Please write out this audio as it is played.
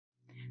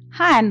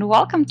Hi and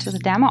welcome to the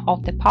demo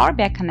of the Power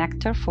BI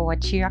connector for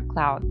Jira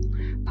Cloud.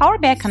 Power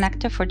BI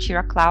connector for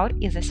Jira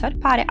Cloud is a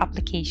third-party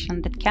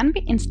application that can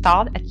be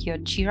installed at your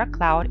Jira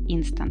Cloud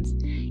instance.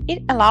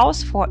 It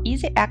allows for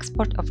easy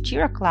export of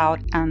Jira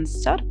Cloud and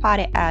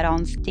third-party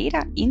add-ons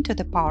data into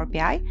the Power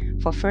BI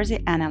for further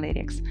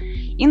analytics.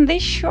 In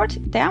this short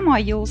demo,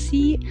 you'll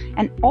see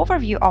an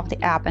overview of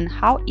the app and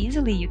how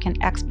easily you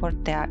can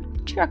export the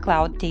Jira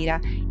Cloud data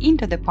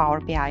into the Power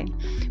BI.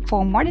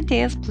 For more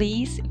details,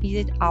 please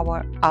visit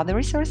our other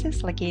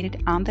resources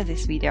located under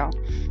this video.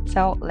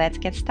 So let's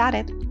get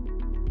started.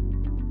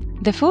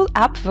 The full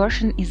app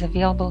version is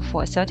available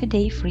for a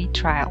 30-day free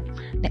trial.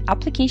 The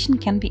application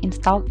can be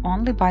installed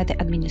only by the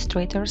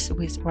administrators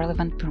with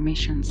relevant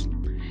permissions.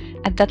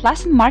 At the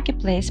Atlassian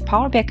Marketplace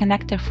Power BI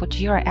connector for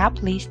Jira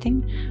app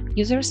listing,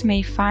 users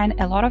may find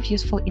a lot of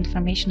useful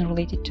information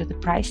related to the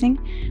pricing,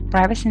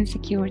 privacy and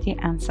security,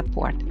 and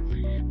support.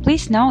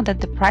 Please note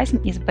that the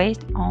pricing is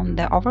based on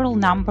the overall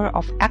number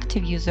of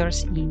active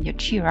users in your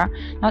Jira,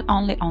 not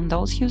only on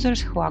those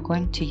users who are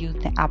going to use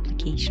the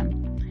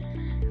application.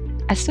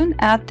 As soon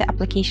as the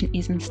application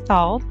is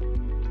installed,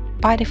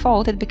 by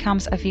default it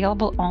becomes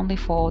available only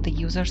for the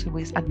users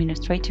with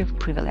administrative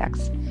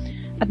privileges.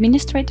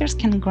 Administrators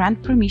can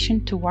grant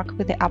permission to work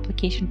with the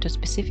application to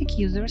specific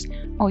users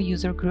or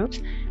user groups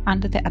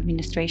under the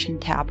Administration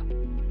tab.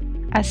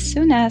 As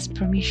soon as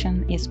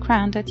permission is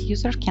granted,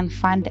 users can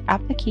find the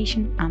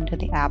application under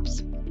the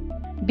apps.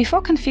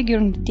 Before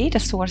configuring the data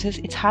sources,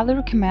 it's highly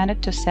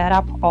recommended to set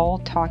up all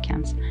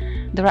tokens.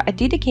 There are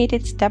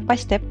dedicated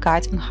step-by-step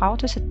guides on how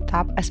to set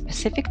up a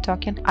specific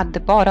token at the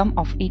bottom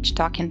of each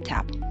token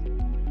tab.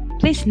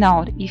 Please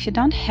note, if you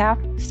don't have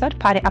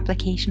third-party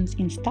applications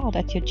installed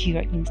at your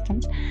Jira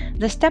instance,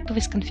 the step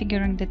with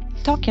configuring the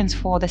tokens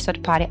for the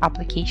third-party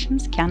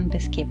applications can be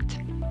skipped.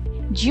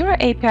 Jira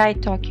API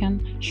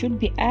token should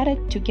be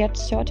added to get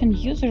certain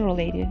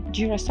user-related,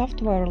 Jira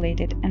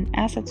software-related, and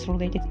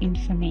assets-related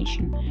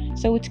information.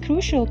 So it's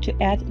crucial to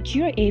add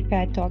Jira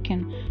API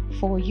token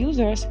for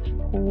users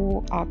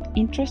who are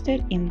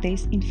interested in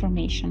this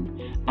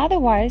information.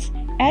 Otherwise,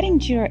 adding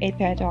Jira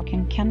API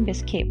token can be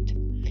skipped.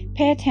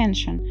 Pay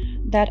attention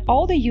that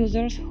all the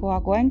users who are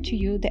going to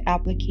use the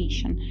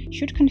application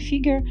should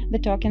configure the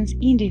tokens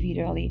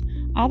individually.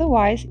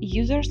 Otherwise,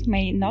 users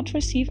may not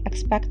receive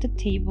expected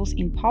tables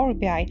in Power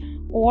BI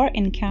or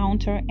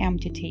encounter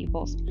empty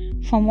tables.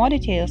 For more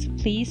details,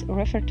 please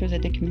refer to the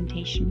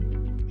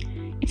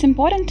documentation. It's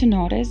important to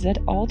notice that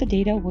all the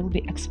data will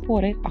be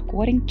exported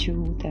according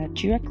to the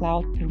Jira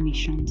Cloud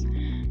permissions.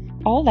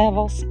 All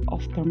levels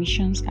of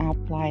permissions are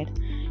applied: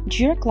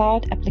 Jira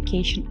Cloud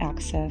Application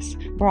Access,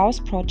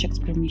 Browse Projects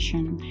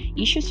Permission,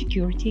 Issue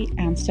Security,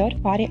 and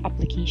Third-Party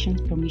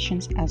Applications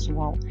Permissions as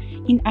well.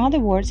 In other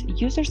words,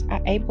 users are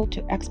able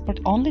to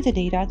export only the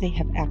data they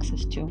have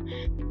access to.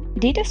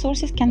 Data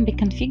sources can be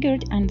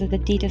configured under the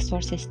Data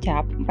Sources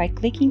tab by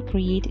clicking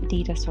Create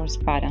Data Source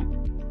button.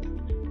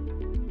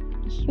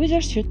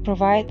 Users should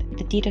provide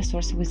the data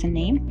source with a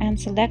name and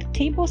select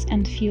tables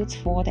and fields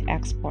for the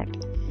export.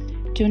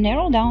 To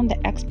narrow down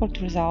the export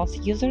results,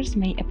 users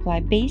may apply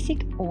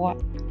basic or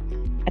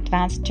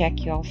advanced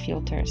JQL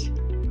filters.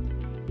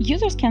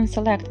 Users can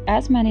select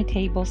as many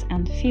tables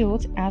and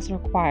fields as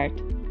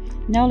required.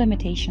 No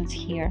limitations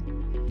here.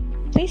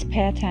 Please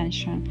pay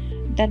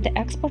attention that the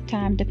export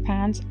time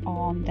depends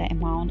on the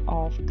amount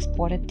of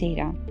exported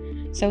data.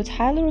 So it's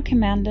highly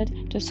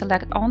recommended to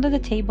select only the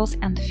tables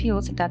and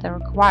fields that are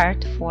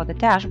required for the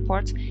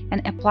dashboards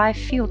and apply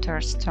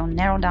filters to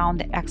narrow down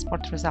the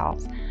export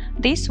results.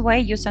 This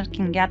way, users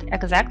can get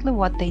exactly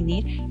what they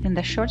need in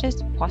the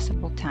shortest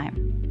possible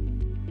time.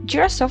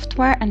 Jira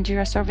Software and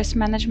Jira Service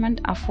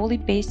Management are fully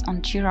based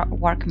on Jira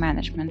Work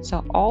Management,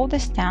 so all the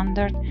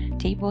standard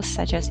tables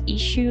such as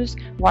issues,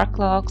 work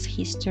logs,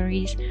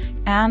 histories,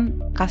 and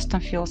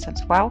custom fields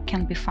as well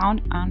can be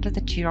found under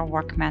the Jira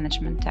Work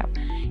Management tab.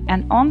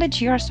 And only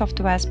Jira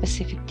Software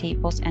specific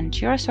tables and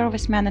Jira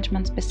Service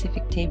Management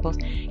specific tables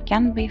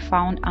can be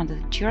found under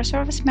the Jira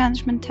Service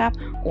Management tab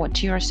or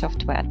Jira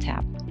Software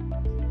tab.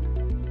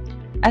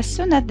 As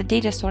soon as the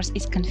data source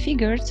is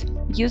configured,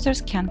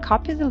 users can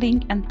copy the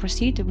link and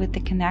proceed with the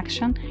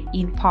connection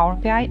in Power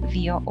BI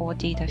via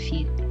OData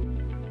feed.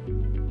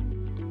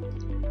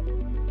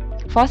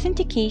 For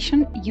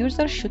authentication,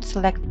 users should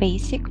select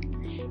Basic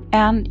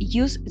and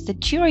use the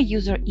Jira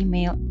user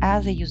email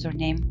as a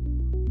username.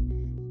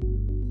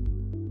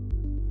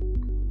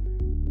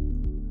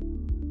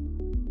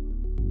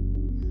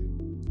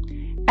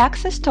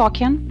 Access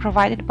token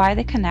provided by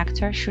the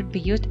connector should be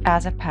used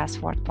as a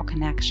password for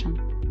connection.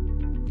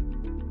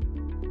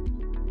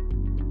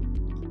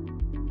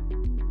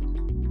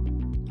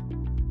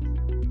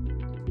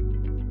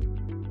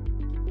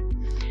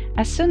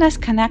 As soon as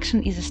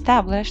connection is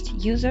established,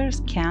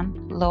 users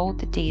can load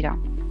the data.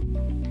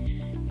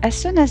 As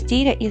soon as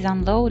data is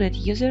unloaded,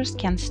 users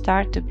can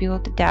start to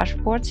build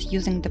dashboards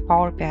using the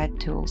Power BI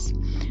tools.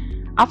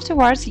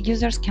 Afterwards,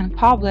 users can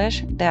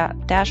publish the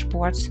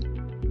dashboards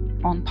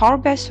on Power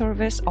BI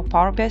service or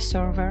Power BI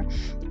server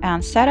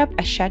and set up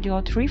a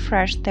scheduled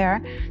refresh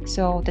there,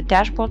 so the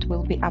dashboard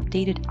will be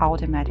updated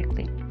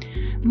automatically.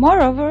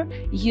 Moreover,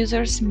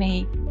 users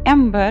may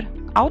embed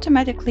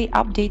automatically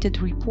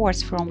updated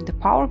reports from the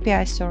Power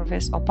BI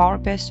service or Power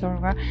BI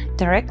server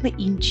directly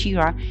in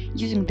Jira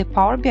using the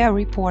Power BI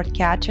report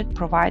gadget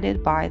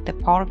provided by the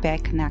Power BI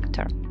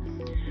connector.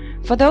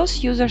 For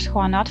those users who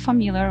are not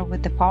familiar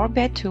with the Power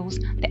BI tools,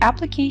 the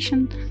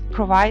application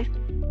provides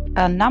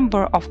a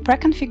number of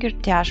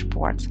pre-configured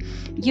dashboards.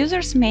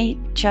 Users may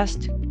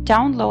just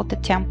download the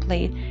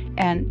template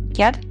and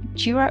get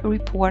Jira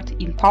report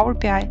in Power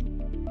BI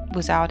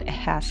without a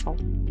hassle.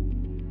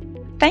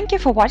 Thank you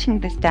for watching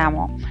this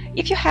demo.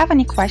 If you have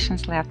any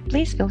questions left,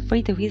 please feel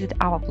free to visit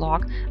our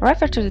blog,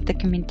 refer to the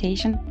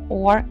documentation,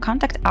 or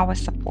contact our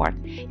support.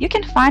 You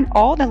can find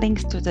all the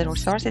links to the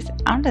resources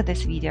under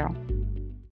this video.